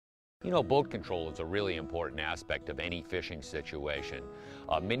You know, boat control is a really important aspect of any fishing situation.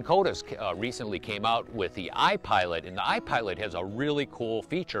 Minn Kota's recently came out with the iPilot, and the iPilot has a really cool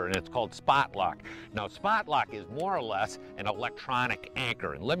feature, and it's called Spot Lock. Now, Spot Lock is more or less an electronic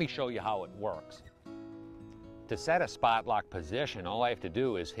anchor, and let me show you how it works. To set a Spot Lock position, all I have to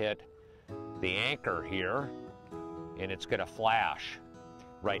do is hit the anchor here, and it's going to flash.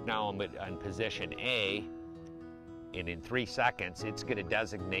 Right now I'm in position A, and in 3 seconds, it's going to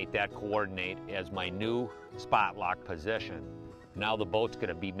designate that coordinate as my new spot lock position. Now the boat's going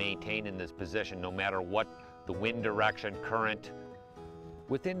to be maintained in this position no matter what the wind direction, current.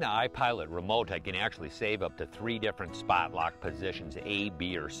 Within the iPilot remote, I can actually save up to 3 different spot lock positions, A,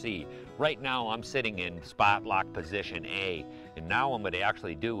 B, or C. Right now, I'm sitting in spot lock position A, and now what I'm going to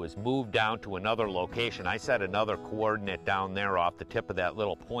actually do is move down to another location. I set another coordinate down there off the tip of that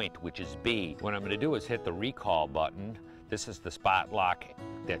little point, which is B. What I'm going to do is hit the recall button. This is the spot lock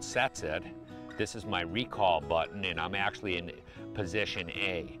that sets it. This is my recall button, and I'm actually in position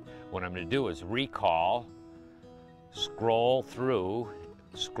A. What I'm going to do is recall, scroll through,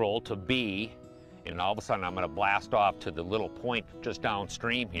 scroll to B, and all of a sudden I'm going to blast off to the little point just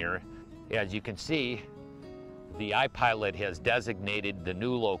downstream here. As you can see, the iPilot has designated the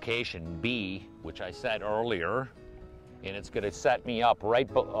new location B, which I said earlier, and it's going to set me up right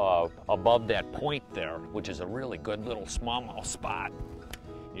above that point there, which is a really good little smallmouth spot.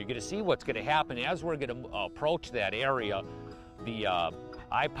 You're going to see what's going to happen as we're going to approach that area. The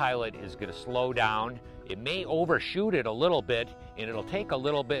iPilot is going to slow down. It may overshoot it a little bit, and it'll take a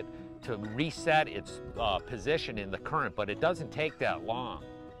little bit to reset its position in the current, but it doesn't take that long.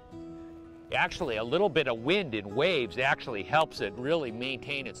 Actually, a little bit of wind and waves actually helps it really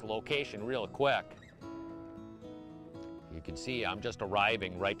maintain its location real quick. You can see I'm just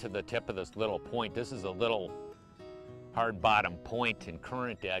arriving right to the tip of this little point. This is a little hard bottom point and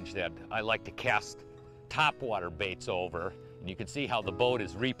current edge that I like to cast topwater baits over. And you can see how the boat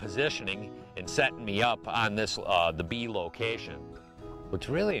is repositioning and setting me up on this, the B location. What's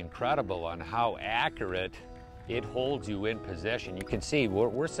really incredible on how accurate it holds you in position. You can see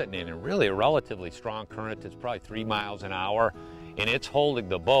we're sitting in a really relatively strong current. It's probably 3 miles an hour, and it's holding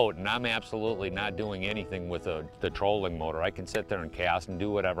the boat, and I'm absolutely not doing anything with the trolling motor. I can sit there and cast and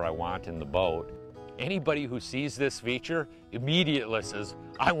do whatever I want in the boat. Anybody who sees this feature immediately says,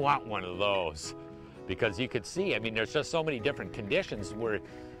 I want one of those. Because you could see, I mean, there's just so many different conditions where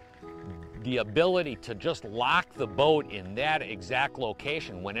the ability to just lock the boat in that exact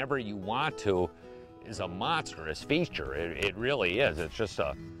location whenever you want to is a monstrous feature. It really is. It's just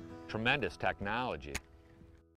a tremendous technology.